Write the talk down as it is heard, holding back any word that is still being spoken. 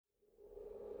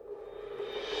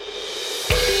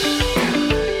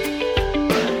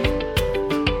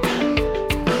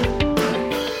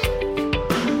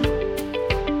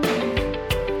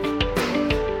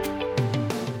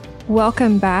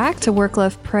Welcome back to Work,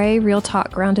 Love, Pray, Real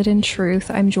Talk Grounded in Truth.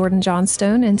 I'm Jordan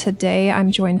Johnstone, and today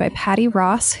I'm joined by Patty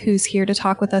Ross, who's here to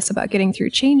talk with us about getting through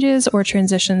changes or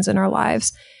transitions in our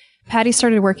lives. Patty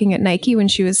started working at Nike when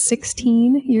she was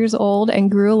 16 years old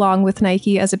and grew along with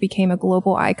Nike as it became a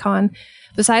global icon.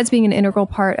 Besides being an integral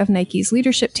part of Nike's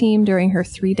leadership team during her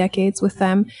 3 decades with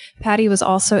them, Patty was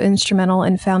also instrumental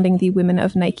in founding the Women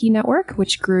of Nike Network,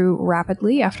 which grew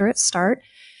rapidly after its start.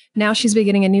 Now she's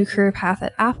beginning a new career path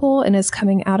at Apple and is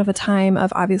coming out of a time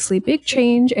of obviously big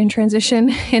change and transition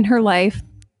in her life.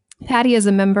 Patty is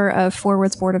a member of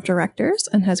Forward's board of directors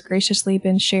and has graciously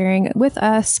been sharing with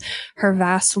us her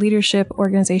vast leadership,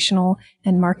 organizational,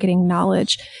 and marketing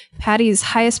knowledge. Patty's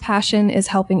highest passion is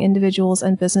helping individuals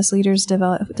and business leaders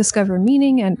discover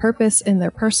meaning and purpose in their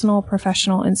personal,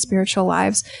 professional, and spiritual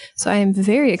lives. So I am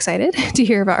very excited to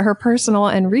hear about her personal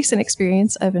and recent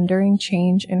experience of enduring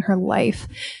change in her life.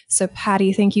 So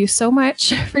Patty, thank you so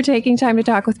much for taking time to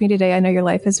talk with me today. I know your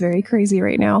life is very crazy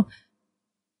right now.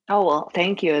 Oh, well,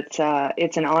 thank you. It's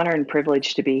an honor and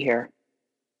privilege to be here.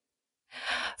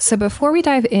 So before we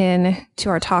dive in to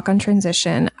our talk on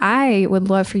transition, I would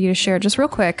love for you to share just real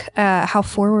quick how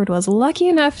Forward was lucky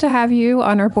enough to have you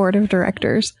on our board of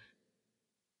directors.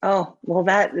 Oh, well,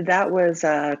 that was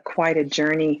quite a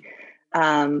journey.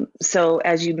 So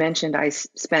as you mentioned, I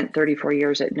spent 34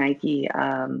 years at Nike,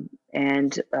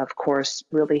 and of course,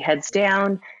 really heads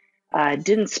down.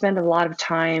 Didn't spend a lot of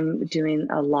time doing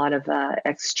a lot of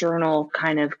external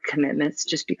kind of commitments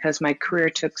just because my career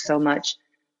took so much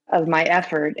of my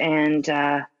effort. And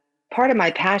part of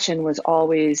my passion was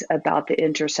always about the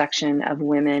intersection of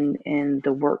women in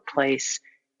the workplace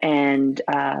and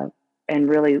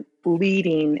really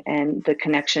leading and the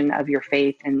connection of your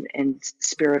faith and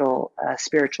spiritual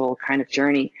kind of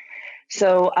journey.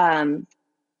 So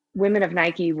Women of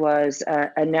Nike was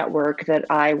a network that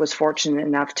I was fortunate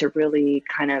enough to really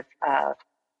kind of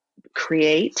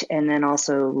create and then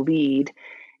also lead.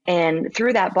 And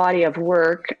through that body of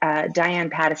work, Diane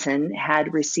Pattison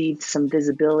had received some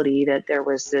visibility that there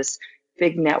was this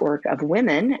big network of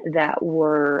women that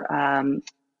were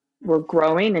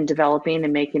growing and developing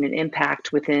and making an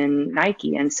impact within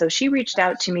Nike. And so she reached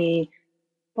out to me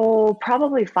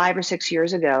probably 5 or 6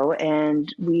 years ago,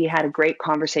 and we had a great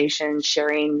conversation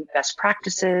sharing best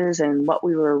practices and what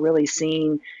we were really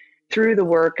seeing through the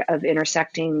work of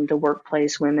intersecting the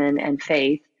workplace, women, and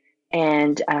faith.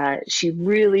 And she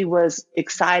really was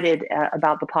excited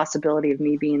about the possibility of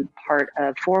me being part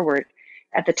of Forward.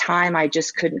 At the time, I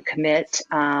just couldn't commit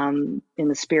in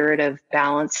the spirit of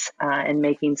balance and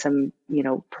making some,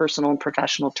 personal and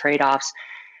professional trade-offs.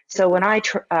 So when I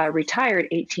retired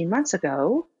 18 months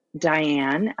ago,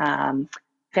 Diane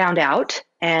found out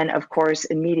and, of course,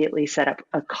 immediately set up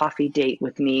a coffee date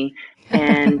with me.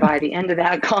 And by the end of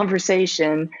that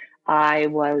conversation, I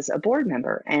was a board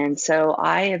member. And so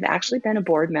I have actually been a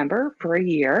board member for a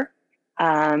year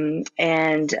and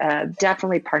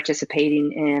definitely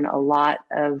participating in a lot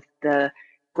of the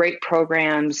great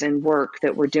programs and work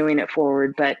that we're doing at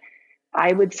Forward. But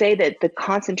I would say that the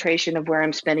concentration of where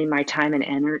I'm spending my time and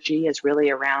energy is really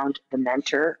around the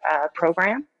mentor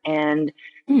program. And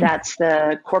that's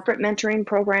the corporate mentoring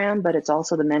program, but it's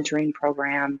also the mentoring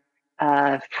program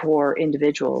for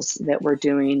individuals that we're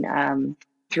doing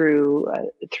through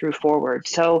Forward.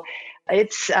 So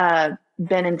it's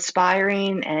been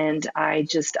inspiring, and I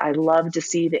love to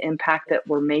see the impact that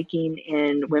we're making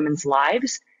in women's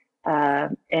lives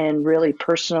and really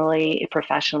personally,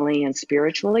 professionally, and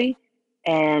spiritually.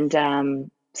 And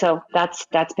so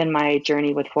that's been my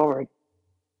journey with Forward.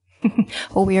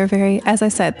 Well, we are very, as I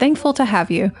said, thankful to have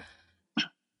you.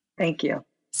 Thank you.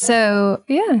 So,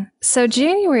 yeah. So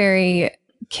January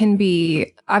can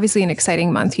be obviously an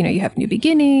exciting month. You have new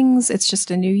beginnings. It's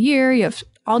just a new year. You have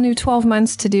all new 12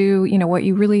 months to do, what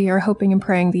you really are hoping and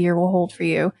praying the year will hold for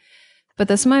you. But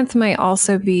this month might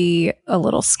also be a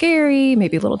little scary,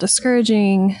 maybe a little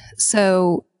discouraging.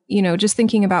 So, just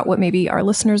thinking about what maybe our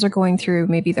listeners are going through,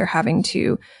 maybe they're having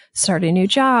to start a new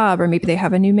job, or maybe they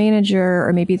have a new manager,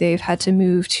 or maybe they've had to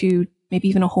move to maybe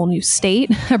even a whole new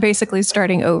state, or basically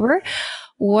starting over.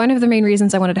 One of the main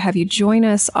reasons I wanted to have you join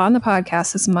us on the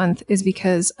podcast this month is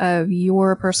because of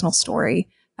your personal story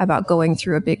about going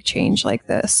through a big change like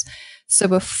this. So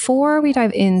before we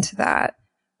dive into that,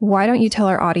 why don't you tell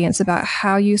our audience about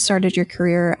how you started your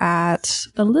career at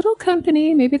a little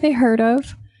company maybe they heard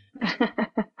of?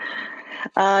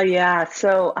 Yeah.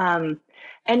 So, and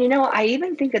I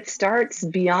even think it starts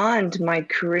beyond my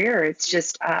career. It's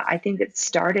just, I think it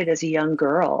started as a young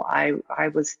girl. I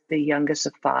was the youngest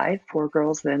of 4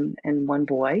 girls and 1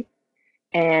 boy.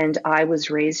 And I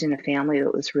was raised in a family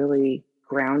that was really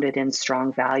grounded in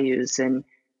strong values and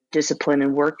discipline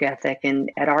and work ethic.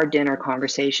 And at our dinner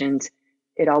conversations,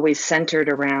 it always centered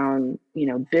around,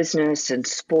 business and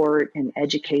sport and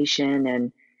education.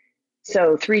 And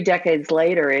so 3 decades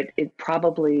later, it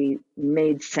probably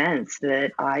made sense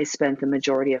that I spent the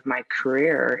majority of my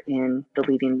career in the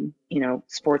leading,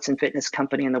 sports and fitness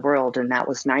company in the world, and that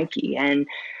was Nike. And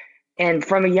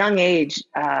from a young age,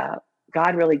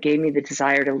 God really gave me the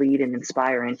desire to lead and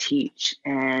inspire and teach.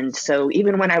 And so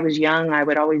even when I was young, I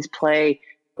would always play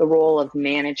the role of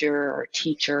manager or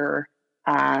teacher.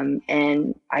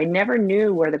 And I never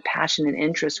knew where the passion and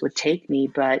interest would take me,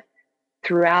 but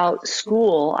throughout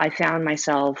school, I found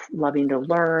myself loving to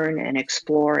learn and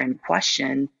explore and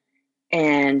question.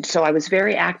 And so I was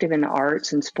very active in the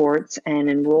arts and sports and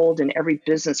enrolled in every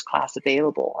business class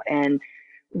available. And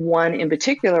one in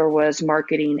particular was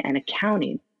marketing and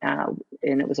accounting, and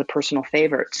it was a personal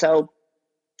favorite. So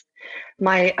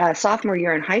my sophomore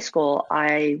year in high school,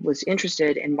 I was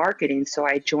interested in marketing, so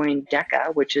I joined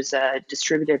DECA, which is a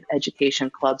Distributive Education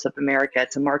Clubs of America.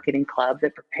 It's a marketing club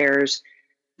that prepares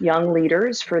young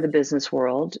leaders for the business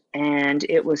world. And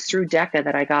it was through DECA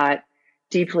that I got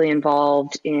deeply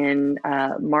involved in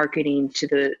marketing to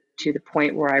the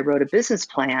point where I wrote a business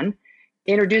plan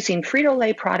introducing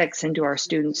Frito-Lay products into our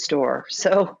student store.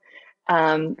 So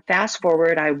fast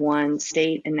forward, I won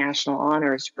state and national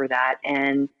honors for that.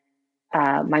 And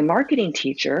my marketing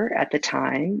teacher at the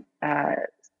time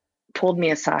pulled me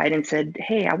aside and said,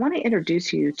 "Hey, I want to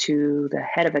introduce you to the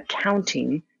head of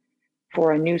accounting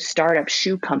for a new startup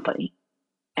shoe company.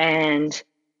 And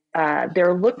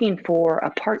they're looking for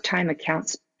a part-time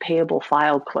accounts payable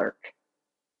file clerk."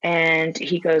 And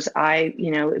he goes,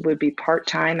 it would be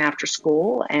part-time after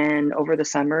school and over the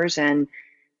summers. And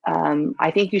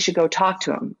I think you should go talk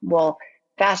to him. Well,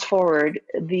 fast forward,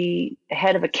 the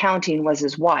head of accounting was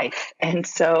his wife. And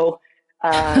so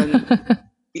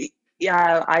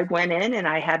yeah, I went in and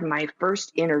I had my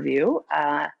first interview.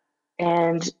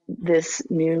 And this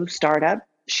new startup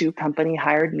shoe company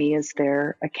hired me as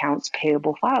their accounts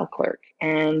payable file clerk.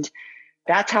 And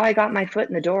that's how I got my foot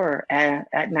in the door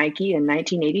at Nike in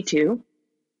 1982.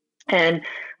 And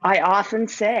I often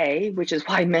say, which is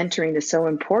why mentoring is so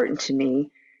important to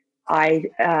me, I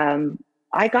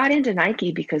got into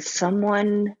Nike because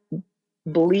someone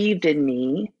believed in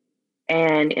me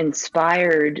and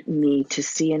inspired me to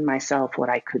see in myself what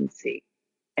I couldn't see.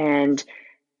 And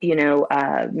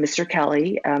Mr.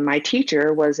 Kelly, my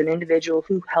teacher, was an individual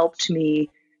who helped me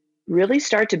really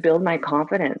start to build my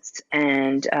confidence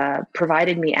and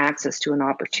provided me access to an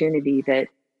opportunity that,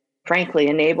 frankly,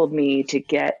 enabled me to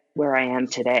get where I am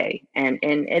today. And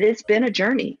it has been a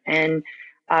journey. And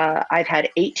I've had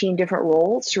 18 different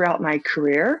roles throughout my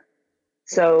career.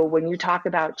 So when you talk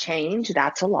about change,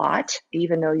 that's a lot,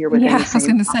 even though you're within the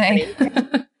same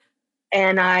company.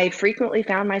 And I frequently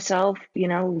found myself,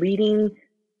 leading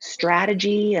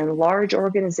strategy and large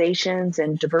organizations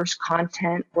and diverse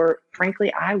content where,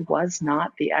 frankly, I was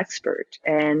not the expert.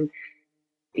 And,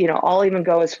 I'll even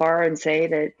go as far and say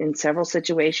that in several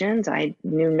situations, I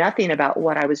knew nothing about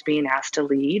what I was being asked to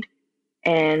lead.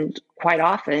 And quite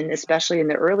often, especially in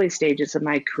the early stages of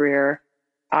my career,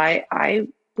 I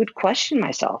would question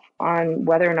myself on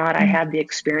whether or not I had the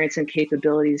experience and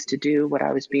capabilities to do what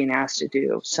I was being asked to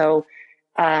do. So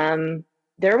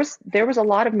there was a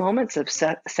lot of moments of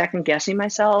second guessing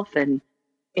myself and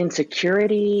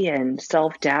insecurity and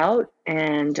self-doubt.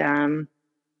 And, and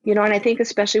I think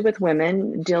especially with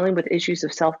women, dealing with issues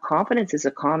of self-confidence is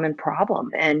a common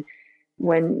problem. And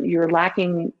when you're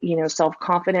lacking,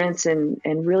 self-confidence and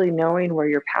really knowing where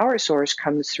your power source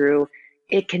comes through,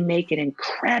 it can make it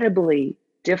incredibly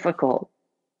difficult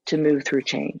to move through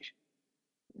change.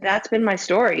 That's been my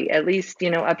story, at least,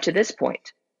 up to this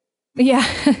point. Yeah.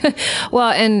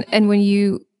 Well, and when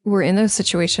you were in those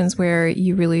situations where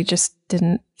you really just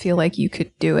didn't feel like you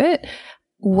could do it,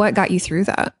 what got you through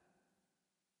that?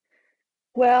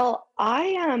 Well,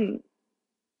 I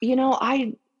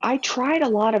tried a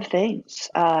lot of things.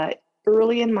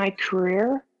 Early in my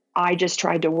career, I just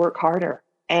tried to work harder,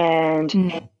 and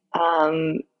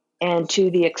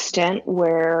to the extent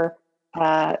where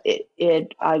I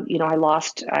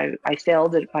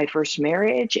failed at my first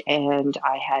marriage, and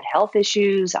I had health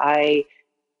issues. I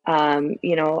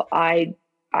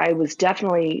was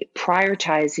definitely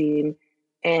prioritizing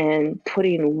and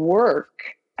putting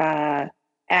work at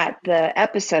the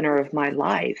epicenter of my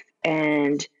life.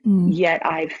 And yet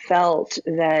I felt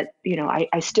that,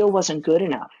 I still wasn't good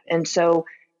enough. And so,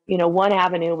 one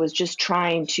avenue was just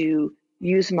trying to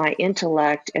use my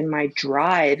intellect and my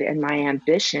drive and my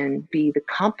ambition be the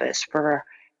compass for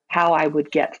how I would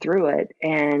get through it.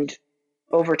 And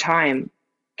over time,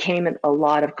 came a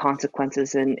lot of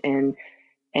consequences and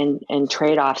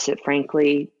trade-offs that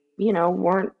frankly,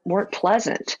 weren't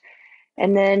pleasant.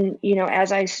 And then,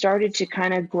 as I started to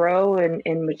kind of grow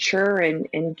and mature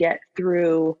and get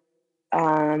through,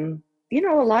 a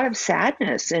lot of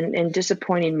sadness and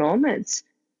disappointing moments,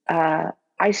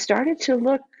 I started to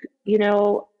look,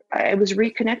 I was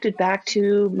reconnected back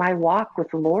to my walk with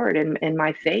the Lord and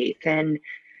my faith. And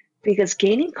because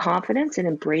gaining confidence and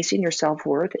embracing your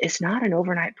self-worth is not an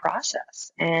overnight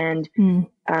process. And Mm.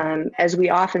 as we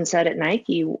often said at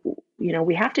Nike,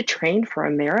 we have to train for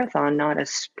a marathon, not a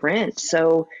sprint.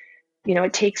 So,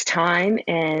 it takes time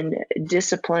and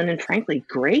discipline and frankly,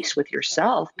 grace with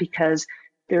yourself, because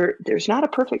there's not a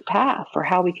perfect path for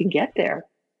how we can get there.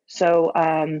 So,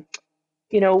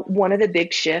 one of the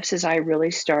big shifts is I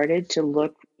really started to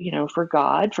look, for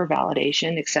God, for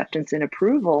validation, acceptance, and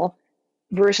approval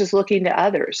versus looking to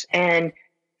others. And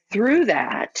through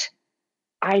that,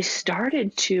 I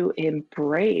started to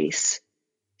embrace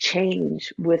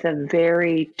change with a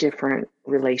very different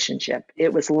relationship.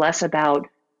 It was less about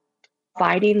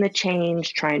fighting the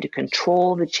change, trying to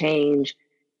control the change,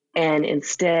 and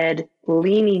instead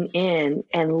leaning in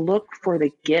and look for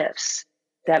the gifts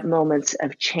that moments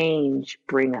of change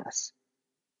bring us.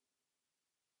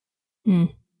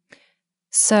 Mm.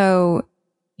 So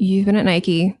you've been at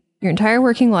Nike your entire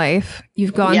working life.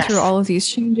 You've gone through Yes. all of these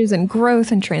changes and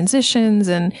growth and transitions.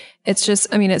 And it's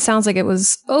just, I mean, it sounds like it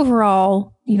was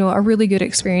overall, a really good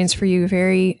experience for you,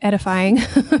 very edifying,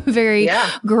 very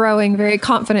growing, very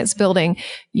confidence building.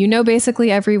 Basically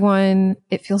everyone,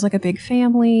 it feels like a big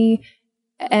family.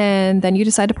 And then you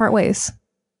decide to part ways.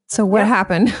 So what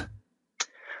happened?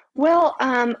 Well,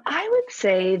 I would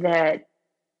say that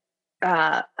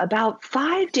about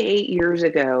 5 to 8 years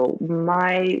ago,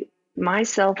 my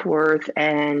self-worth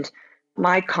and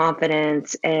my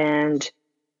confidence and,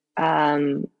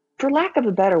 for lack of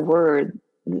a better word,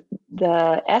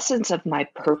 the essence of my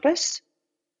purpose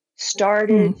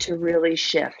started to really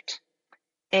shift.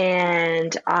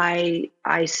 And I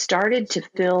started to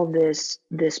feel this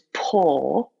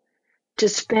pull to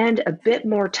spend a bit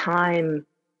more time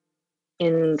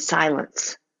in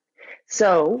silence.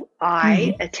 So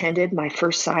I attended my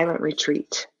first silent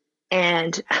retreat,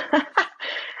 and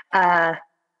I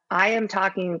am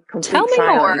talking Tell complete me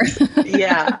silence. more.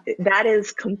 Yeah, that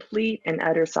is complete and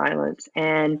utter silence.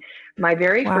 And my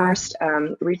very first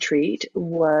retreat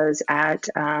was at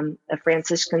a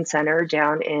Franciscan center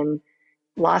down in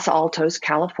Los Altos,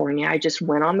 California. I just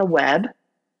went on the web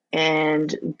and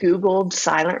Googled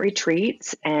silent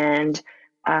retreats and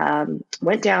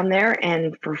went down there.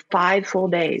 And for 5 full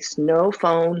days, no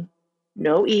phone,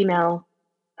 no email,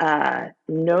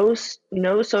 no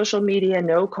social media,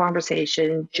 no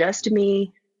conversation, just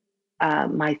me,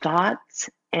 my thoughts,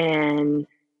 and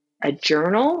a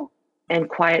journal and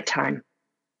quiet time.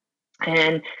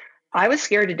 And I was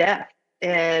scared to death.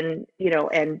 And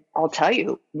and I'll tell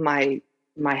you, my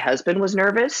husband was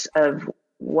nervous of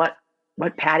what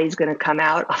Patty's going to come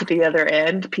out of the other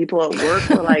end. People at work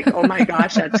were like, "Oh my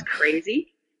gosh, that's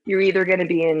crazy. You're either going to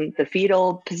be in the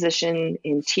fetal position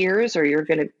in tears, or you're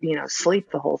going to, sleep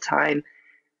the whole time."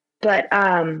 But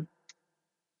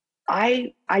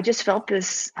I just felt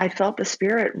this. I felt the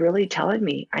Spirit really telling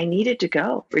me I needed to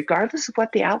go, regardless of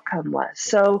what the outcome was.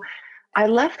 So I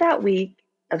left that week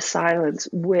of silence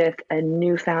with a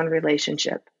newfound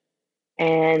relationship.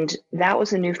 And that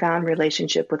was a newfound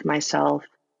relationship with myself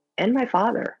and my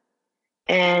Father.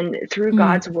 And through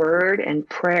God's word and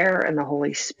prayer and the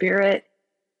Holy Spirit,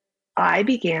 I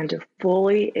began to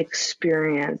fully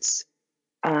experience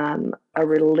a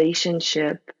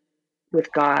relationship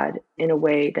with God in a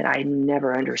way that I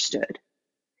never understood.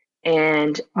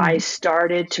 And I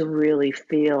started to really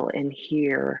feel and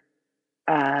hear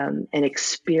and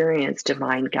experience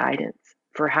divine guidance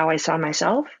for how I saw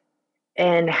myself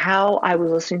and how I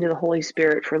was listening to the Holy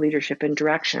Spirit for leadership and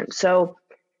direction. So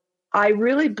I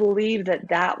really believe that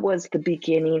that was the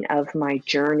beginning of my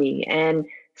journey. And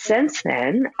since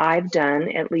then, I've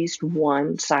done at least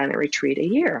one silent retreat a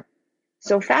year.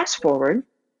 So fast forward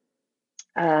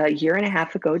a year and a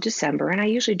half ago, December, and I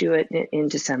usually do it in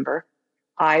December,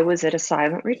 I was at a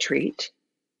silent retreat,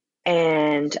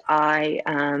 and I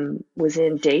was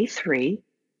in day 3.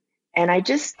 And I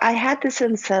had this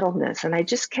unsettledness, and I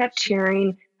just kept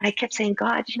hearing, I kept saying,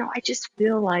 God, I just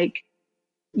feel like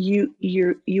you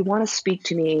want to speak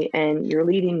to me and you're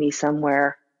leading me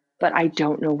somewhere, but I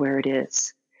don't know where it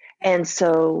is. And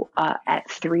so at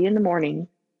 3 a.m,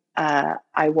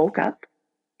 I woke up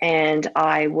and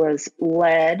I was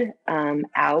led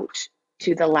out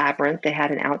to the labyrinth. They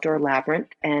had an outdoor labyrinth,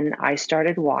 and I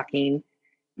started walking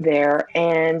there.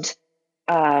 And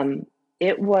um,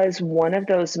 it was one of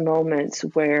those moments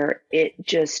where it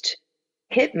just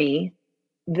hit me,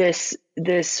 this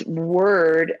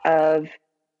word of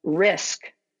risk.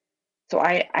 So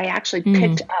I actually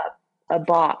picked Mm. up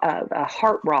a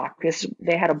heart rock.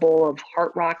 They had a bowl of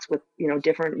heart rocks with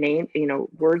different name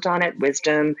words on it: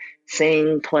 wisdom,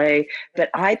 sing, play. But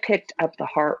I picked up the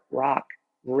heart rock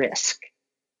risk,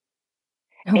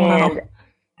 Oh, and wow.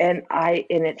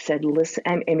 it said listen.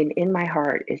 I mean, in my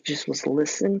heart, it just was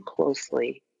listen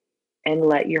closely and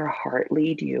let your heart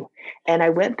lead you. And I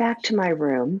went back to my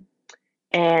room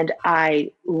and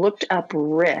I looked up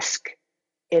risk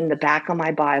in the back of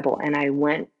my Bible, and I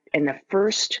went, and the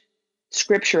first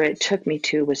scripture it took me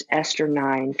to was Esther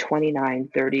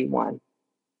 9:29-31.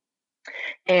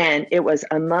 And it was,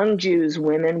 among Jews,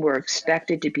 women were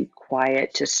expected to be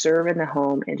quiet, to serve in the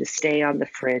home, and to stay on the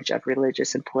fringe of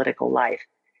religious and political life.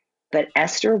 But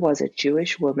Esther was a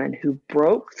Jewish woman who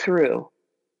broke through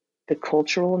the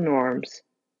cultural norms,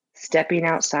 stepping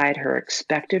outside her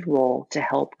expected role to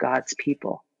help God's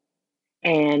people.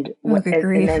 And Oh, good and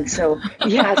grief. then so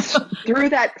yes, through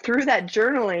that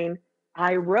journaling,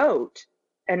 I wrote,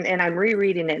 and I'm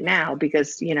rereading it now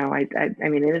because I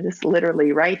mean, it is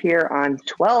literally right here on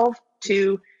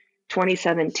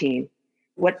 12/2/2017.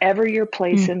 Whatever your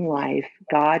place Mm. in life,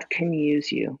 God can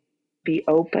use you. Be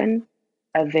open,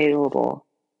 available,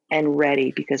 and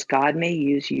ready, because God may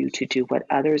use you to do what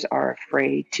others are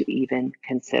afraid to even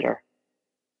consider.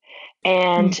 Mm.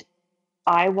 And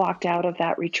I walked out of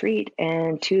that retreat,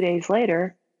 and 2 days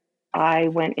later, I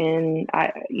went in.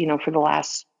 For the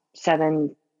last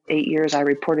 7, 8 years, I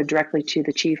reported directly to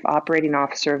the chief operating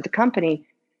officer of the company,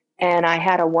 and I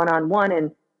had a one-on-one.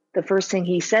 And the first thing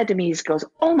he said to me, he goes,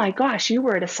 "Oh my gosh, you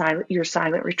were at your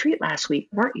silent retreat last week,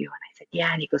 weren't you?" And I said,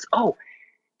 "Yeah." And he goes, "Oh,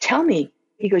 tell me."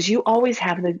 He goes, "You always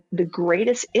have the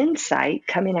greatest insight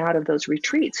coming out of those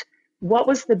retreats. What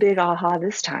was the big aha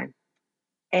this time?"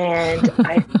 And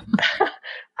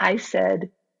I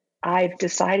said, "I've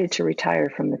decided to retire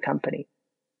from the company."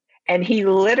 And he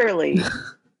literally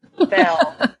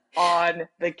fell on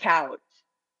the couch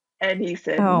and he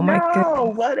said, Oh, my "No,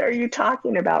 goodness. what are you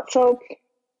talking about?" So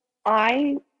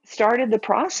I started the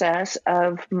process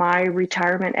of my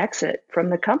retirement exit from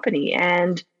the company.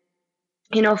 And,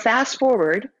 fast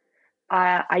forward,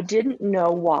 I didn't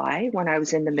know why when I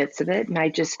was in the midst of it. And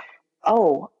I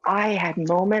had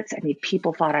moments. I mean,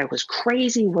 people thought I was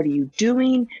crazy. What are you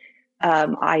doing?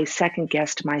 I second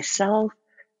guessed myself,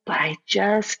 but I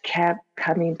just kept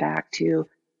coming back to,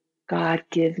 God,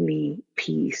 give me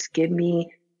peace. Give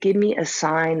me a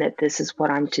sign that this is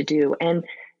what I'm to do. And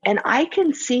I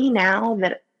can see now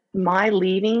that my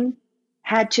leaving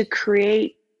had to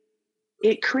created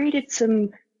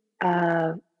some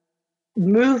uh,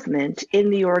 movement in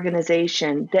the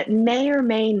organization that may or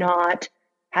may not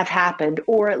have happened,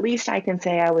 or at least I can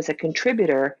say I was a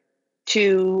contributor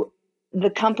to the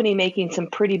company making some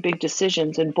pretty big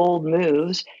decisions and bold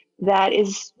moves that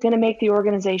is going to make the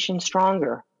organization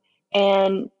stronger.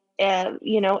 And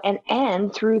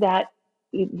and through that,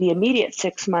 the immediate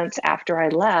 6 months after I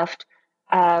left,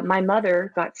 my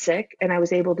mother got sick, and I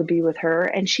was able to be with her,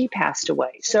 and she passed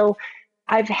away. So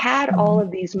I've had all Mm.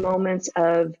 of these moments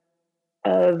of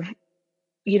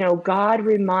God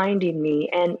reminding me.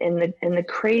 And the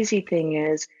crazy thing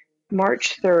is,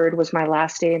 March 3rd was my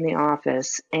last day in the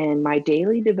office, and my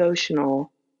daily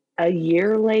devotional a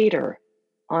year later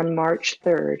on March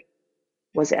 3rd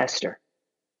was Esther.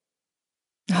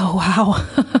 Oh, wow.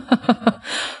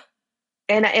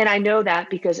 And I know that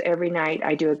because every night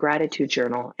I do a gratitude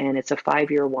journal, and it's a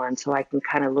 5-year one, so I can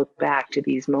kind of look back to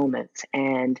these moments.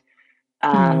 And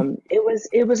Mm.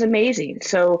 it was amazing.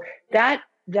 So that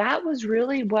was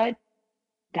really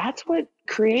that's what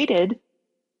created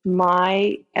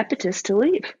my impetus to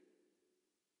leave.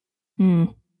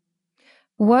 Mm.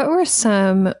 What were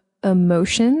some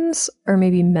emotions or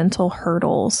maybe mental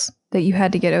hurdles that you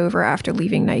had to get over after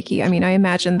leaving Nike? I mean, I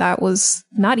imagine that was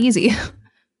not easy.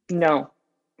 No.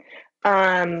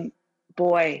 Um,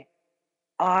 Boy,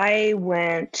 I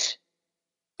went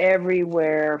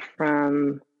everywhere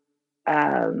from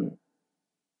um,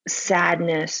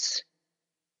 sadness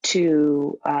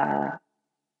to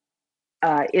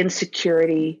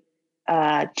insecurity,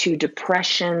 to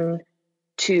depression,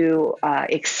 to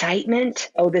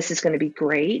excitement. Oh, this is going to be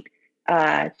great.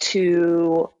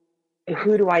 To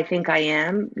who do I think I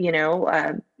am?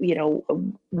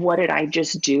 What did I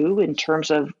just do in terms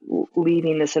of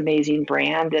leading this amazing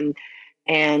brand,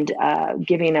 and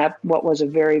giving up what was a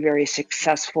very, very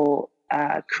successful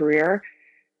career?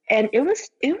 And it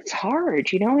was hard,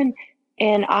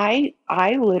 and I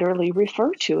literally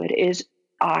refer to it as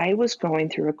I was going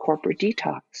through a corporate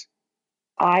detox.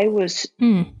 I was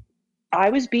Mm. I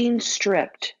was being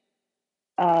stripped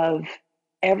of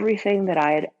everything that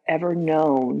I had ever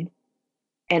known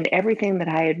and everything that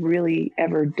I had really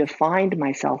ever defined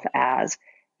myself as.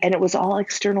 And it was all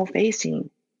external facing: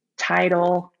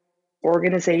 title,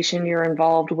 organization you're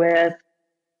involved with,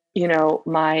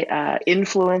 my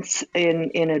influence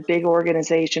in a big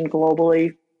organization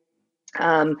globally.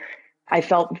 Um, I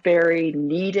felt very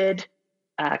needed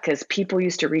because people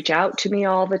used to reach out to me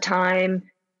all the time.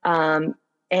 Um,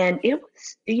 and it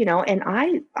was, and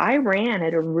I ran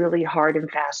at a really hard and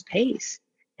fast pace.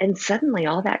 And suddenly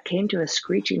all that came to a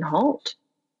screeching halt.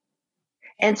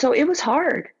 And so it was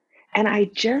hard. And I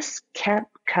just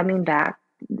kept coming back.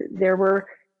 There were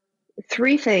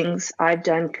three things I've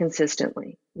done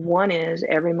consistently. One is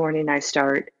every morning I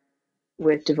start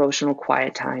with devotional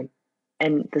quiet time.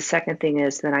 And the second thing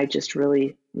is that I just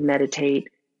really meditate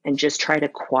and just try to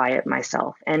quiet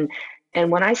myself. And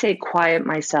when I say quiet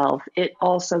myself, it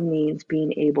also means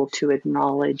being able to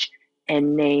acknowledge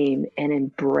and name and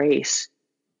embrace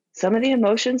some of the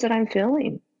emotions that I'm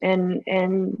feeling.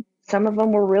 And some of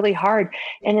them were really hard.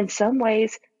 And in some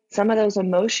ways, some of those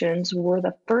emotions were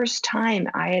the first time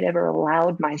I had ever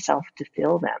allowed myself to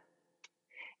feel them.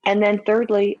 And then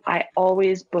thirdly, I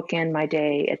always bookend my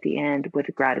day at the end with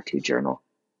a gratitude journal.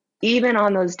 Even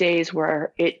on those days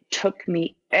where it took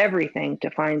me everything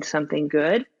to find something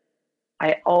good,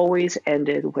 I always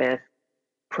ended with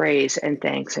praise and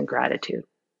thanks and gratitude.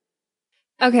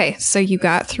 Okay, so you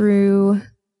got through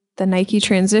the Nike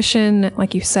transition.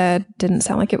 Like you said, didn't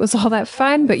sound like it was all that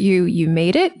fun, but you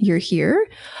made it. You're here.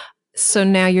 So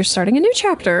now you're starting a new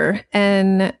chapter,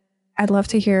 and I'd love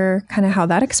to hear kind of how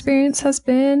that experience has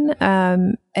been.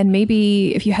 And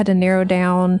maybe if you had to narrow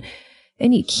down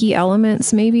any key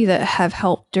elements maybe that have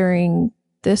helped during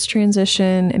this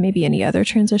transition and maybe any other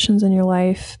transitions in your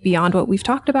life beyond what we've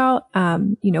talked about,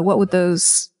 what would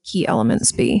those key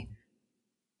elements be?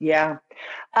 Yeah.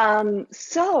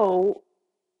 So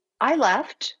I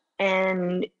left,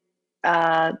 and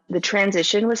the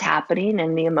transition was happening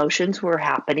and the emotions were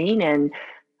happening. And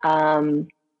um,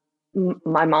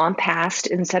 my mom passed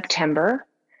in September.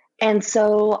 And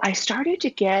so I started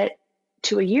to get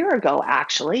to a year ago,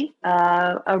 actually,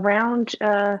 around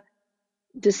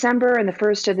December and the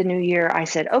first of the new year, I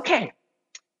said, okay,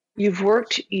 you've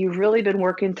really been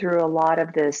working through a lot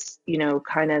of this,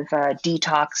 kind of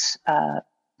detox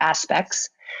aspects.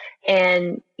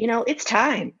 And, it's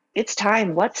time. It's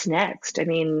time. What's next? I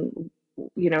mean,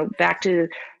 back to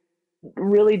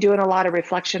really doing a lot of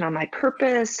reflection on my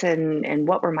purpose and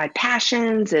what were my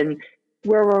passions and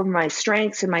where were my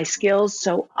strengths and my skills.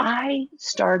 So I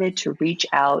started to reach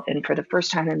out and for the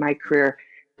first time in my career,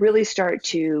 really start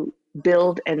to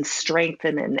build and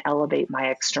strengthen and elevate my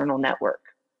external network.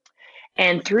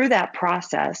 And through that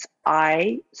process,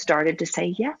 I started to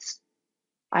say yes.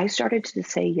 I started to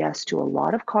say yes to a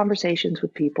lot of conversations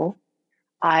with people.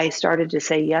 I started to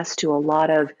say yes to a lot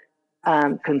of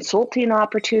consulting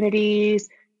opportunities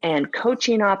and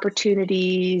coaching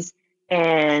opportunities.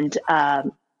 And,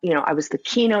 I was the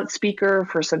keynote speaker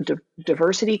for some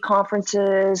diversity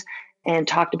conferences and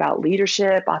talked about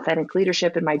leadership, authentic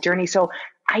leadership in my journey. So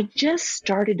I just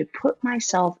started to put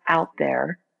myself out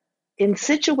there in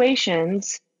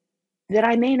situations that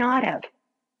I may not have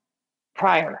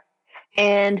prior.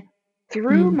 And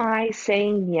through Mm. my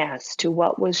saying yes to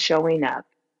what was showing up,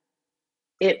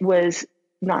 it was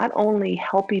not only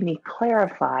helping me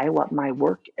clarify what my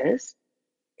work is,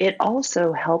 it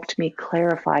also helped me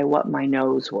clarify what my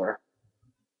no's were.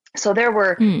 So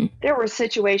Mm. there were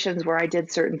situations where I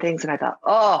did certain things and I thought,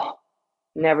 oh,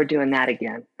 never doing that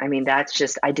again. I mean, that's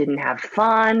just I didn't have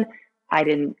fun. I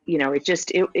didn't,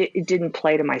 it didn't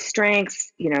play to my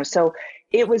strengths, So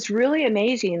it was really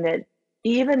amazing that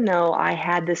even though I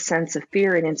had this sense of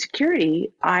fear and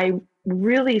insecurity, I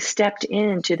really stepped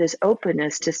into this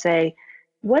openness to say,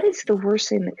 what is the worst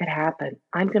thing that could happen?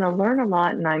 I'm going to learn a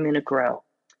lot and I'm going to grow.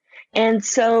 And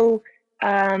so,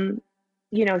 um,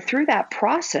 through that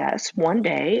process, one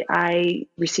day I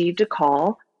received a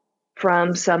call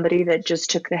from somebody that just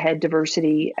took the head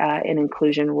diversity and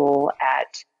inclusion role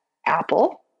at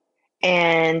Apple.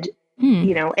 And,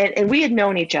 Mm. and we had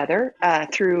known each other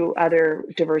through other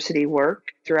diversity work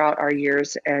throughout our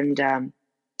years. And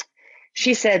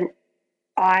she said,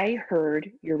 I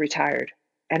heard you're retired.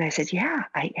 And I said, yeah,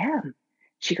 I am.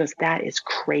 She goes, that is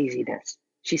craziness.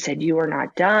 She said, you are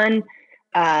not done.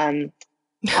 Um,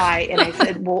 and I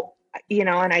said, well,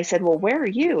 and I said, well, where are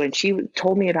you? And she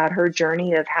told me about her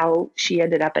journey of how she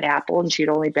ended up at Apple and she'd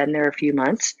only been there a few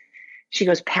months. She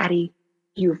goes, Patty,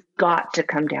 you've got to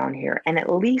come down here and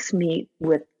at least meet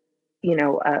with,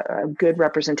 a good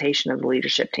representation of the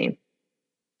leadership team.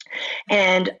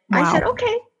 And I said, Wow.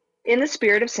 okay, in the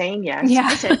spirit of saying yes, Yeah.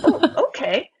 I said, oh,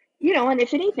 okay. And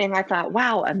if anything, I thought,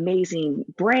 wow, amazing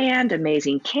brand,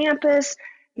 amazing campus.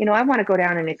 I want to go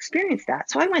down and experience that.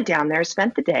 So I went down there,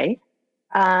 spent the day,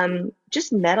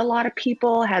 just met a lot of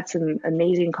people, had some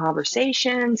amazing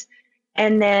conversations.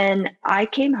 And then I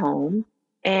came home,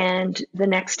 and the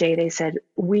next day they said,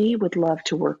 we would love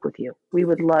to work with you. We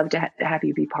would love to have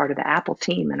you be part of the Apple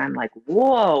team. And I'm like,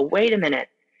 whoa, wait a minute.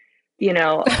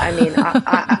 I mean,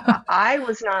 I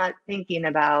was not thinking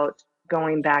about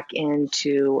going back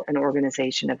into an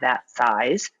organization of that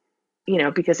size,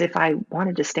 because if I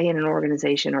wanted to stay in an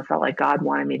organization or felt like God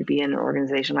wanted me to be in an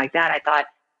organization like that, I thought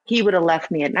he would have left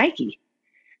me at Nike.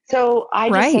 So I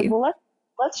just said, Right. well,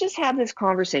 let's just have this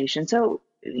conversation. So,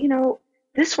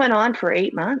 this went on for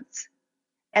 8 months,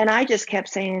 and I just kept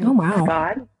Oh, saying, wow.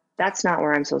 God, that's not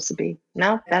where I'm supposed to be.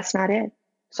 No, that's not it.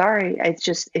 Sorry.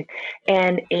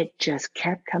 And it just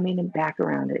kept coming back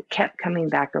around. It kept coming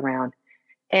back around.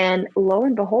 And lo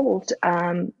and behold,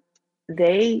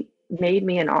 they made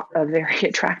me a very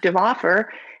attractive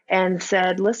offer and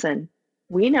said, listen,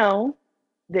 we know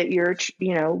that you're,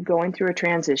 going through a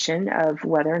transition of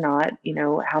whether or not,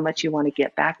 how much you want to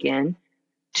get back in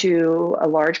to a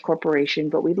large corporation,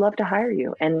 but we'd love to hire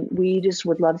you. And we just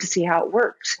would love to see how it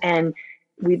works. And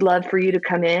we'd love for you to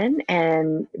come in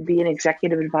and be an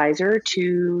executive advisor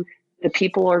to the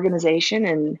people organization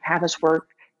and have us work.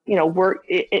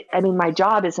 I mean, my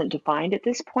job isn't defined at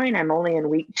this point. I'm only in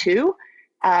week 2.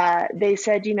 They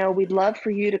said, we'd love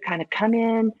for you to kind of come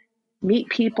in, meet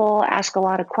people, ask a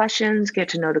lot of questions, get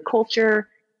to know the culture,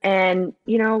 and,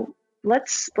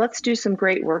 let's do some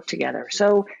great work together.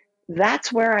 So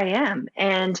that's where I am.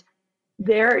 And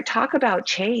talk about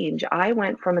change. I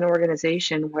went from an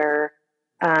organization where,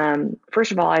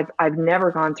 first of all, I've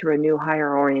never gone through a new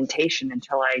hire orientation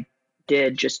until I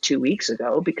did just 2 weeks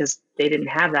ago, because they didn't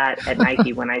have that at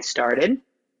Nike when I started.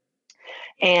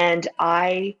 And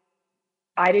I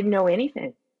didn't know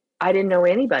anything. I didn't know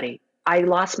anybody. I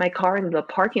lost my car in the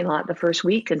parking lot the first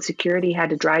week, and security had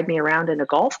to drive me around in a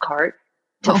golf cart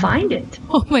to find Oh, it.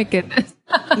 oh my goodness.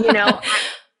 You know,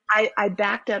 I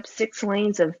backed up 6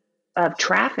 lanes of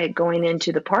traffic going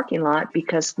into the parking lot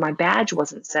because my badge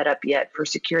wasn't set up yet for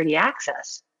security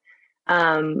access.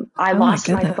 I Oh my lost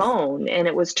my goodness. phone, and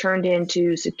it was turned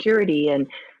into security. And,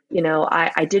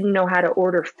 I didn't know how to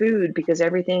order food because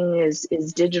everything is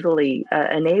digitally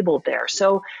enabled there.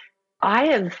 So I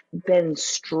have been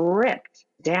stripped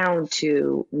down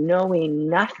to knowing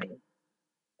nothing,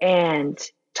 and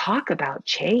talk about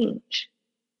change.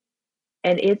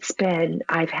 And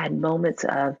I've had moments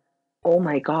of, oh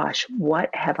my gosh,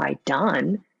 what have I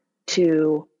done,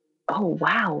 to, oh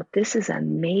wow, this is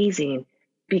amazing,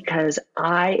 because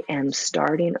I am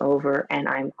starting over and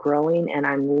I'm growing and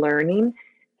I'm learning,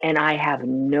 and I have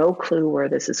no clue where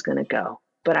this is going to go,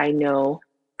 but I know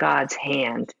God's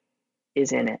hand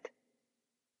is in it.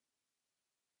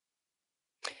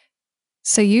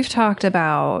 So you've talked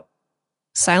about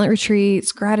silent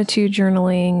retreats, gratitude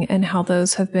journaling, and how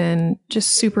those have been just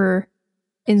super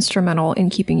instrumental in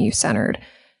keeping you centered.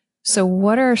 So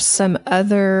what are some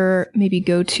other maybe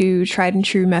go-to tried and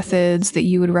true methods that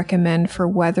you would recommend for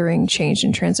weathering change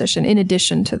and transition in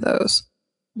addition to those?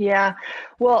 Yeah.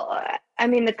 Well, I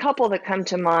mean, the couple that come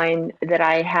to mind that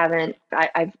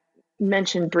I've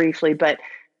mentioned briefly, but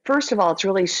first of all, it's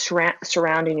really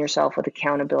surrounding yourself with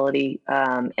accountability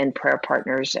and prayer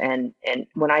partners. And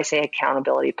when I say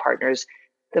accountability partners,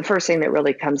 the first thing that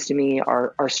really comes to me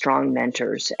are strong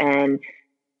mentors. And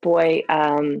boy,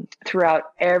 throughout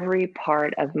every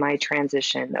part of my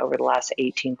transition over the last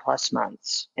 18 plus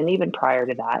months, and even prior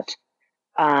to that,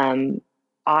 um,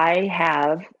 I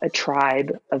have a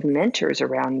tribe of mentors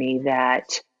around me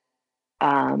that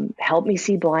help me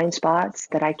see blind spots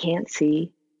that I can't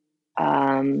see,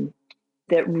 um,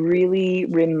 that really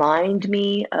remind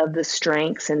me of the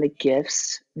strengths and the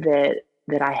gifts that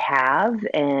I have,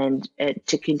 and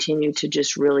to continue to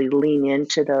just really lean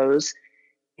into those,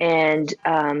 and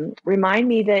remind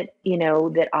me that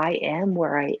that I am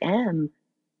where I am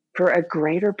for a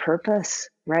greater purpose,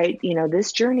 right?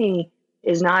 This journey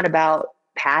is not about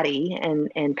Patty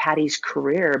and Patty's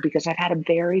career, because I've had a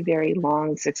very, very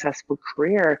long, successful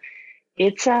career.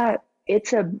 It's a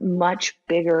much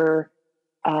bigger,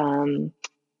 um,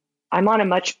 I'm on a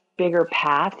much bigger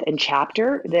path and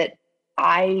chapter that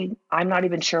I'm not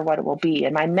even sure what it will be.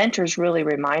 And my mentors really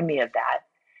remind me of that.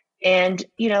 And,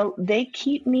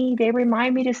 they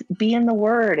remind me to be in the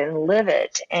word and live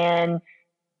it, and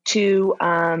to,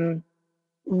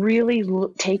 really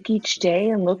take each day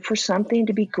and look for something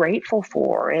to be grateful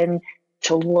for and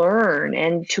to learn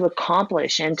and to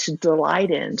accomplish and to delight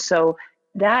in. So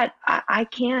that I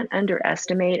can't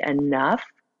underestimate enough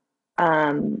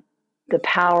the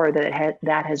power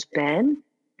that has been,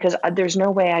 because there's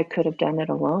no way I could have done it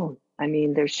alone. I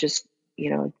mean, there's just,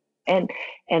 and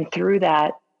through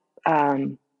that,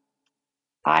 I'm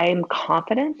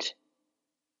confident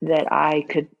that I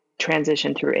could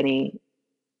transition through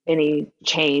any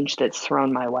change that's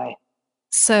thrown my way.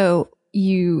 So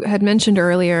you had mentioned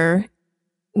earlier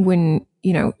when,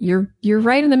 you're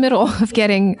right in the middle of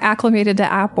getting acclimated to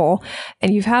Apple,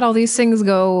 and you've had all these things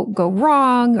go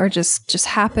wrong or just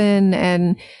happen.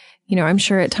 And, I'm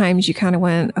sure at times you kind of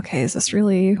went, okay, is this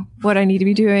really what I need to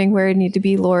be doing? Where I need to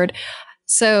be, Lord?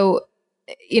 So,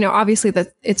 obviously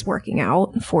that it's working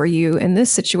out for you in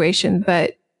this situation,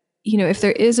 but if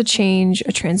there is a change,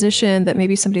 a transition that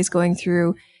maybe somebody's going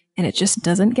through and it just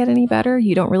doesn't get any better,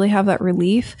 you don't really have that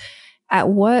relief. At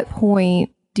what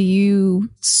point do you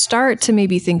start to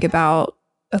maybe think about,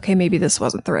 okay, maybe this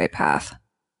wasn't the right path?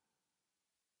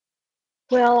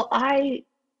 Well,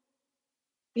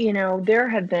 there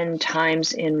have been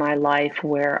times in my life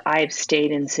where I've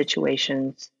stayed in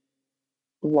situations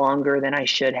longer than I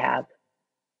should have.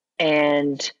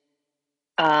 And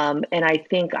I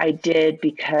think I did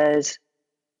because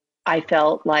I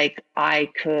felt like I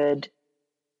could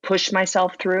push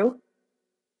myself through,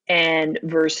 and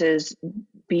versus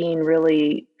being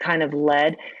really kind of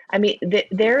led. I mean,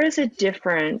 there is a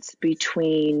difference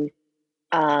between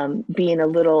being a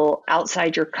little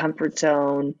outside your comfort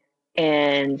zone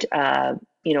and, a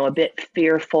bit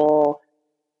fearful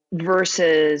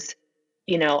versus,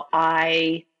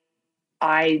 I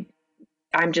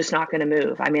I'm just not going to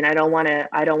move. I mean, I don't want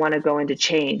to go into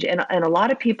change. And a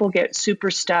lot of people get super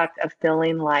stuck of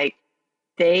feeling like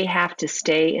they have to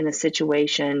stay in a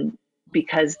situation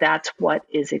because that's what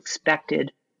is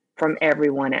expected from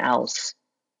everyone else.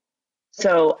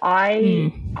 So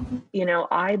I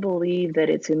believe that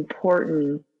it's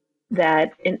important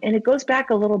that, and it goes back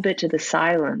a little bit to the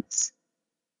silence.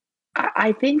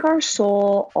 I think our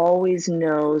soul always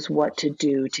knows what to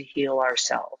do to heal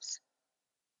ourselves.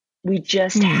 We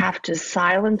just have to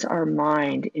silence our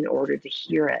mind in order to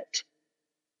hear it.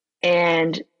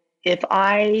 And if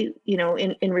I,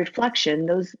 in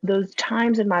reflection, those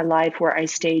times in my life where I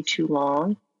stayed too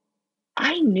long,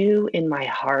 I knew in my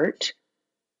heart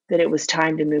that it was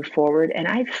time to move forward. And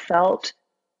I felt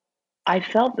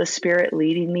the Spirit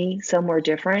leading me somewhere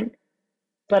different,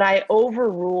 but I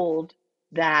overruled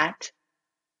that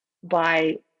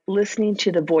by listening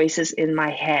to the voices in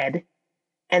my head.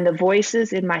 And the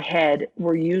voices in my head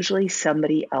were usually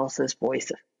somebody else's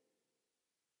voices.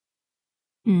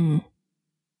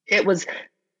 It was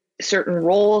certain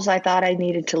roles I thought I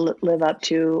needed to live up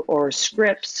to, or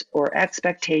scripts or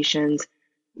expectations,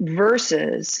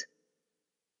 versus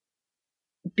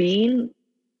being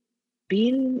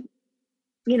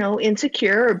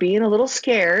insecure or being a little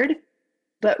scared,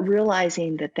 but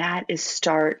realizing that is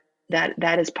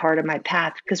part of my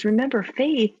path. Because remember,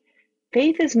 faith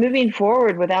is moving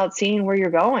forward without seeing where you're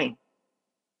going.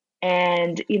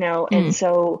 And, and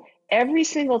so every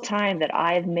single time that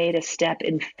I've made a step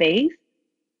in faith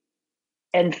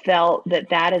and felt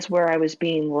that is where I was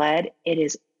being led, it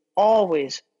is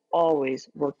always, always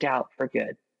worked out for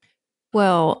good.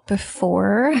 Well,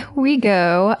 before we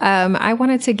go, I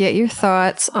wanted to get your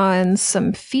thoughts on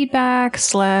some feedback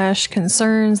 /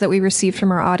 concerns that we received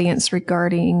from our audience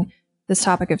regarding this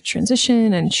topic of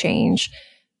transition and change.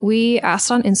 We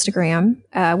asked on Instagram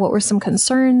what were some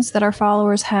concerns that our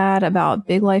followers had about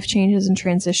big life changes and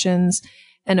transitions,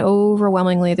 and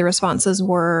overwhelmingly the responses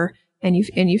were, and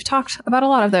you've talked about a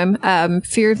lot of them,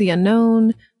 fear of the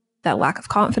unknown, that lack of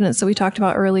confidence that we talked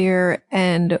about earlier,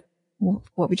 and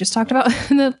what we just talked about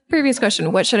in the previous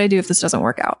question, what should I do if this doesn't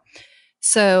work out?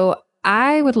 So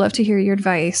I would love to hear your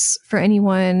advice for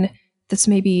anyone that's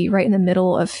maybe right in the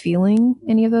middle of feeling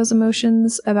any of those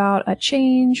emotions about a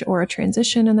change or a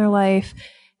transition in their life,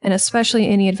 and especially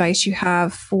any advice you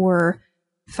have for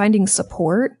finding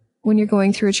support when you're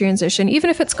going through a transition,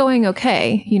 even if it's going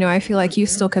okay. I feel like you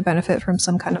still could benefit from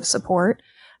some kind of support,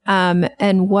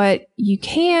 and what you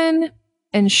can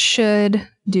and should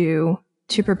do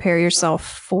to prepare yourself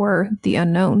for the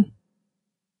unknown.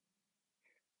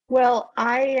 Well,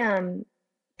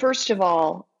 first of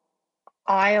all,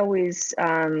 I always,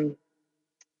 when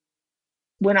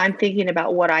I'm thinking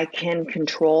about what I can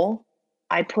control,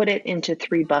 I put it into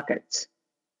 3 buckets.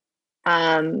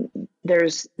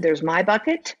 There's my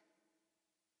bucket,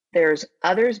 there's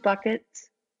others' buckets,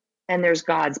 and there's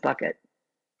God's bucket,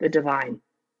 the divine.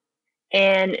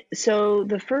 And so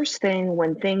the first thing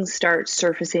when things start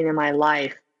surfacing in my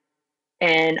life,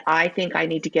 and I think I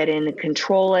need to get in and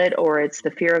control it, or it's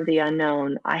the fear of the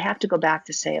unknown, I have to go back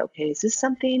to say, okay, is this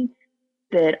something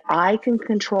that I can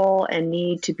control and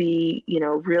need to be,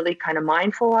 really kind of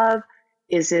mindful of?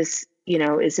 Is this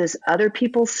other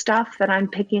people's stuff that I'm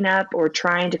picking up or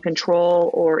trying to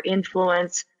control or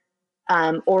influence?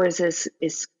 Or is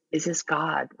this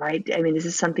God, right? I mean, is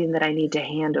this something that I need to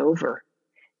hand over?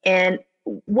 And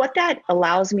what that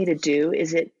allows me to do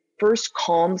is it first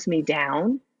calms me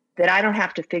down that I don't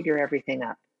have to figure everything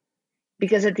up.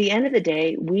 Because at the end of the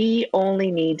day, we only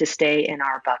need to stay in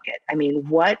our bucket. I mean,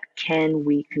 what can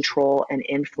we control and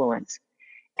influence?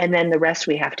 And then the rest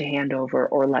we have to hand over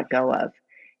or let go of.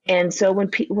 And so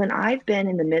when I've been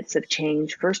in the midst of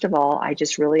change, first of all, I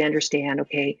just really understand,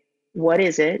 okay, what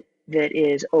is it that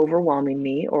is overwhelming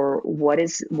me, or what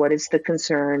is the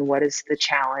concern? What is the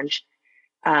challenge?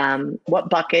 What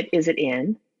bucket is it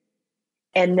in?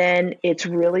 And then it's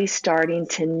really starting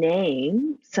to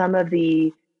name some of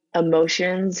the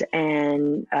emotions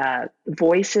and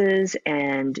voices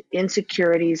and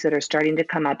insecurities that are starting to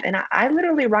come up. And I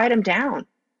literally write them down.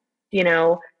 You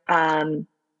know,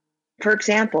 for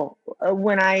example,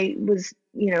 when I was,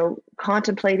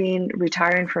 contemplating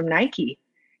retiring from Nike,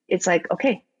 it's like,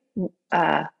 okay,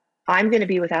 I'm going to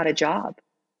be without a job.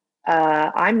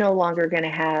 I'm no longer going to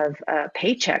have a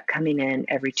paycheck coming in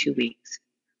every 2 weeks.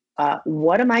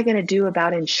 What am I going to do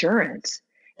about insurance?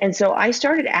 And so I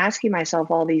started asking myself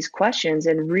all these questions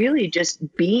and really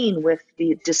just being with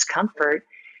the discomfort.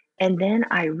 And then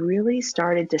I really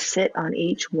started to sit on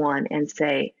each one and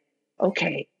say,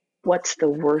 okay, what's the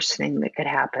worst thing that could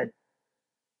happen?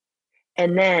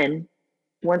 And then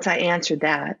once I answered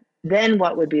that, then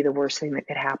what would be the worst thing that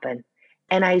could happen?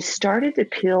 And I started to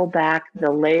peel back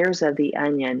the layers of the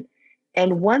onion.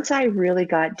 And once I really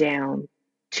got down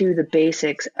to the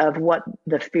basics of what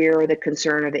the fear or the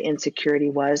concern or the insecurity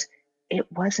was, it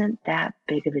wasn't that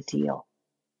big of a deal.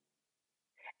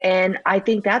 And I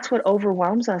think that's what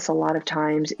overwhelms us a lot of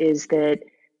times, is that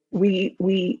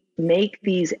we make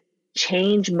these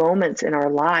change moments in our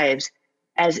lives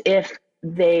as if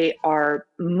they are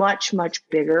much, much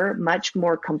bigger, much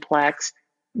more complex,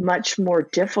 much more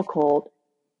difficult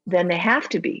than they have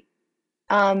to be.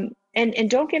 And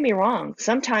don't get me wrong,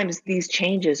 sometimes these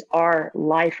changes are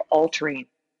life altering,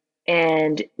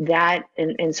 and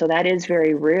so that is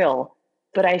very real.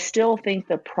 But I still think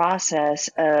the process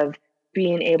of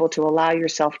being able to allow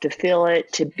yourself to feel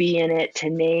it, to be in it, to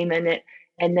name in it,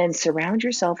 and then surround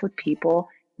yourself with people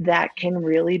that can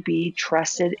really be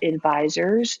trusted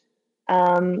advisors,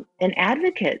 and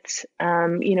advocates.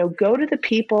 Go to the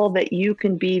people that you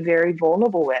can be very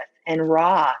vulnerable with and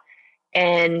raw,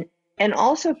 and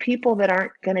also people that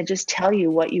aren't going to just tell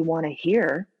you what you want to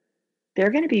hear.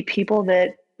 They're going to be people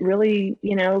that really,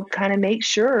 kind of make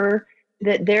sure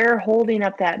that they're holding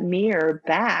up that mirror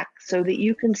back so that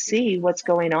you can see what's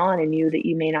going on in you that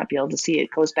you may not be able to see.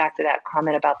 It goes back to that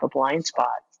comment about the blind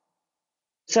spots.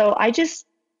 So I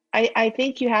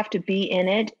think you have to be in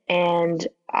it. And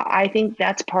I think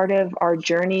that's part of our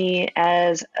journey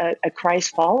as a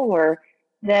Christ follower,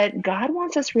 that God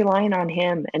wants us relying on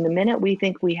him. And the minute we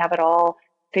think we have it all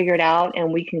figured out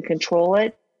and we can control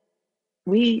it,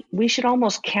 we should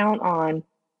almost count on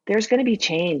there's going to be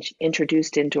change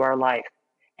introduced into our life.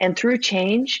 And through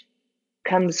change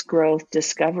comes growth,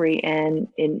 discovery, and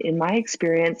in my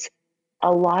experience,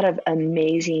 a lot of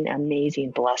amazing,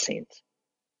 amazing blessings.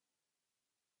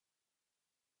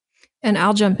 And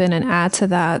I'll jump in and add to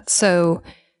that. So,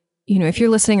 if you're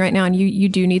listening right now and you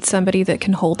do need somebody that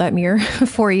can hold that mirror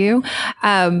for you,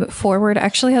 Forward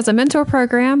actually has a mentor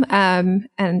program.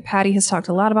 And Patty has talked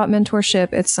a lot about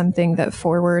mentorship. It's something that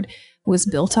Forward was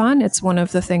built on. It's one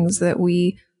of the things that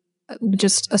we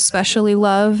just especially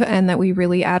love and that we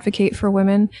really advocate for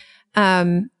women.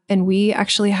 And we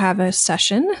actually have a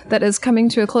session that is coming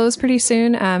to a close pretty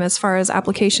soon. As far as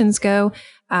applications go,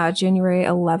 January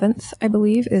 11th, I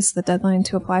believe, is the deadline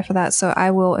to apply for that. So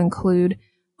I will include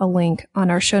a link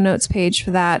on our show notes page for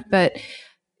that. But,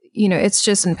 it's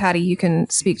just, and Patty, you can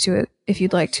speak to it if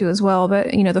you'd like to as well.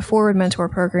 But, the Forward Mentor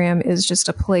Program is just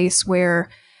a place where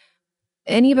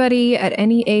anybody at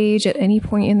any age, at any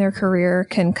point in their career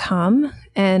can come,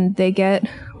 and they get,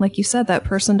 like you said, that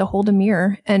person to hold a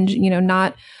mirror and,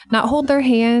 not hold their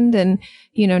hand and,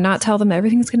 not tell them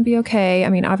everything's going to be okay. I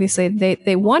mean, obviously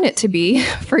they want it to be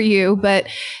for you, but,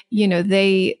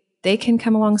 they can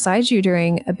come alongside you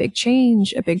during a big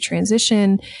change, a big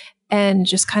transition, and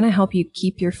just kind of help you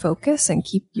keep your focus and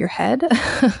keep your head.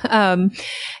 And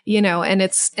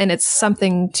it's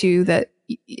something too that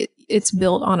it's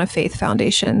built on a faith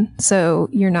foundation. So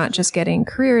you're not just getting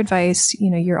career advice,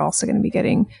 you're also going to be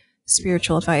getting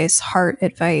spiritual advice, heart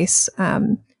advice,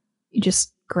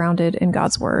 just grounded in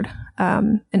God's word.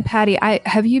 And Patty,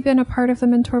 have you been a part of the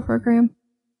mentor program?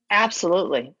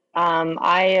 Absolutely.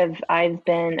 I've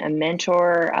been a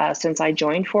mentor since I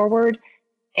joined Forward,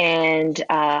 and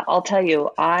I'll tell you,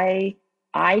 I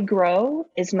grow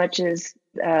as much as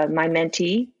my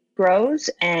mentee grows,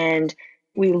 and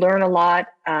we learn a lot.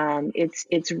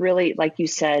 It's really, like you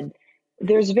said,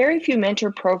 there's very few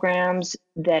mentor programs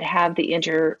that have the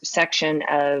intersection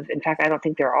of, in fact, I don't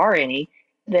think there are any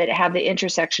that have the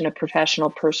intersection of professional,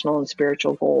 personal, and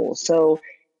spiritual goals. So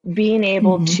being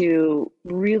able to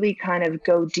really kind of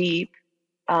go deep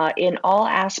in all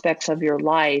aspects of your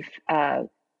life,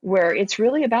 where it's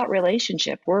really about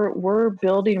relationship. We're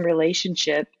building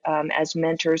relationship as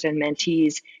mentors and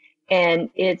mentees, and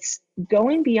it's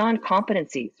going beyond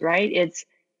competencies, right? It's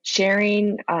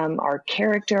sharing our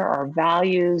character, our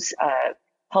values,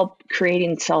 help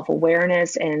creating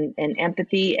self-awareness and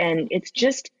empathy. And it's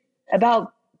just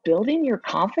about building your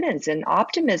confidence and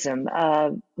optimism,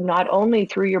 not only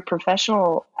through your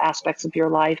professional aspects of your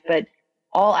life, but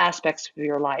all aspects of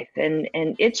your life. And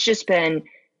it's just been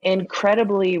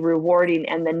incredibly rewarding.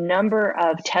 And the number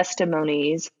of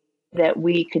testimonies that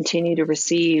we continue to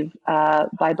receive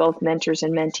by both mentors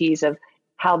and mentees of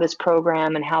how this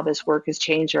program and how this work has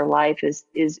changed their life is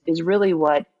really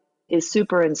what is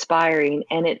super inspiring.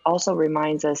 And it also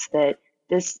reminds us that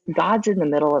God's in the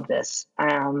middle of this.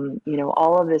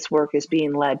 All of this work is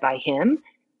being led by Him,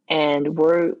 and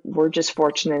we're just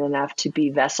fortunate enough to be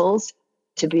vessels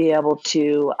to be able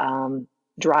to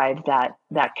drive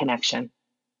that connection.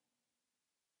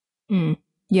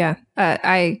 Yeah,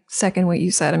 I second what you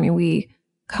said. I mean, we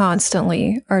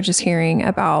constantly are just hearing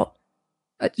about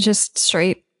just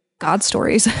straight God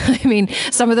stories. I mean,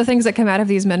 some of the things that come out of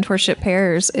these mentorship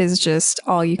pairs is just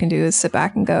all you can do is sit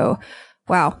back and go,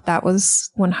 wow, that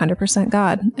was 100%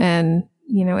 God. And,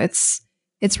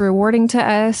 it's rewarding to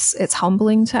us. It's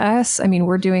humbling to us. I mean,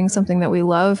 we're doing something that we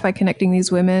love by connecting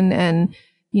these women. And,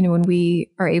 when we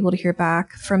are able to hear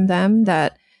back from them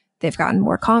that they've gotten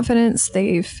more confidence,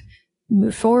 they've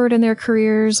moved forward in their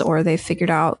careers, or they've figured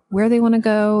out where they want to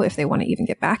go, if they want to even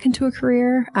get back into a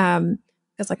career.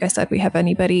 Because like I said, we have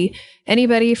anybody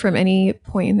from any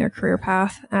point in their career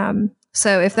path.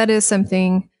 So if that is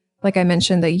something, like I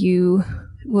mentioned, that you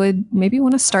would maybe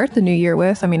want to start the new year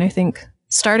with, I mean, I think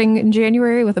starting in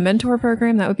January with a mentor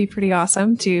program, that would be pretty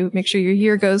awesome to make sure your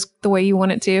year goes the way you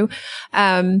want it to.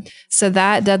 So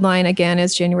that deadline again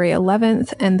is January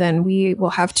 11th. And then we will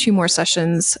have 2 more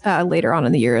sessions later on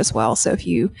in the year as well. So if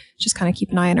you just kind of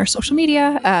keep an eye on our social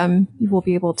media, we'll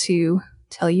be able to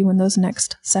tell you when those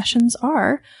next sessions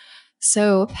are.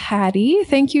 So Patty,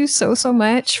 thank you so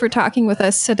much for talking with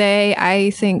us today. I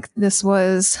think this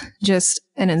was just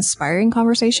an inspiring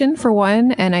conversation for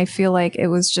one. And I feel like it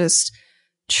was just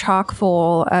chock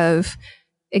full of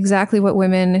exactly what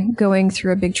women going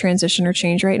through a big transition or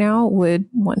change right now would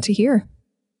want to hear.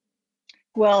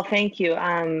 Well, thank you.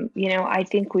 I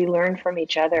think we learn from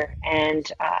each other. And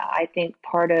I think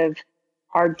part of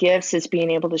our gifts is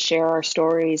being able to share our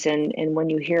stories. And when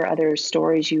you hear other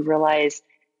stories, you realize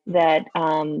that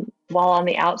while on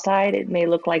the outside, it may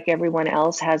look like everyone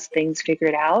else has things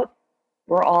figured out,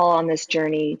 we're all on this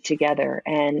journey together.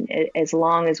 And as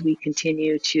long as we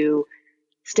continue to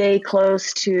stay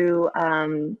close to,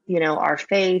 our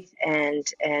faith and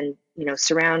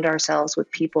surround ourselves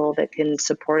with people that can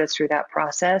support us through that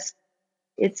process,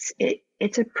 it's a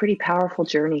pretty powerful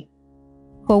journey.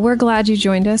 Well, we're glad you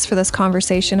joined us for this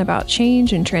conversation about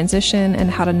change and transition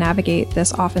and how to navigate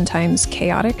this oftentimes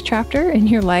chaotic chapter in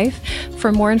your life.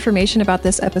 For more information about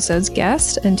this episode's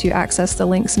guest and to access the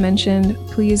links mentioned,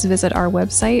 please visit our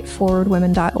website,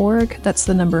 forwardwomen.org. That's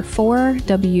the number 4,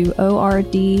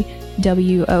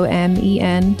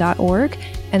 WORDWOMEN.org,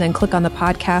 and then click on the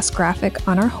podcast graphic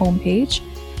on our homepage.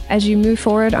 As you move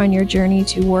forward on your journey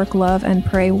to work, love, and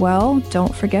pray well,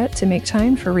 don't forget to make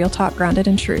time for Real Talk Grounded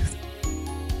in Truth.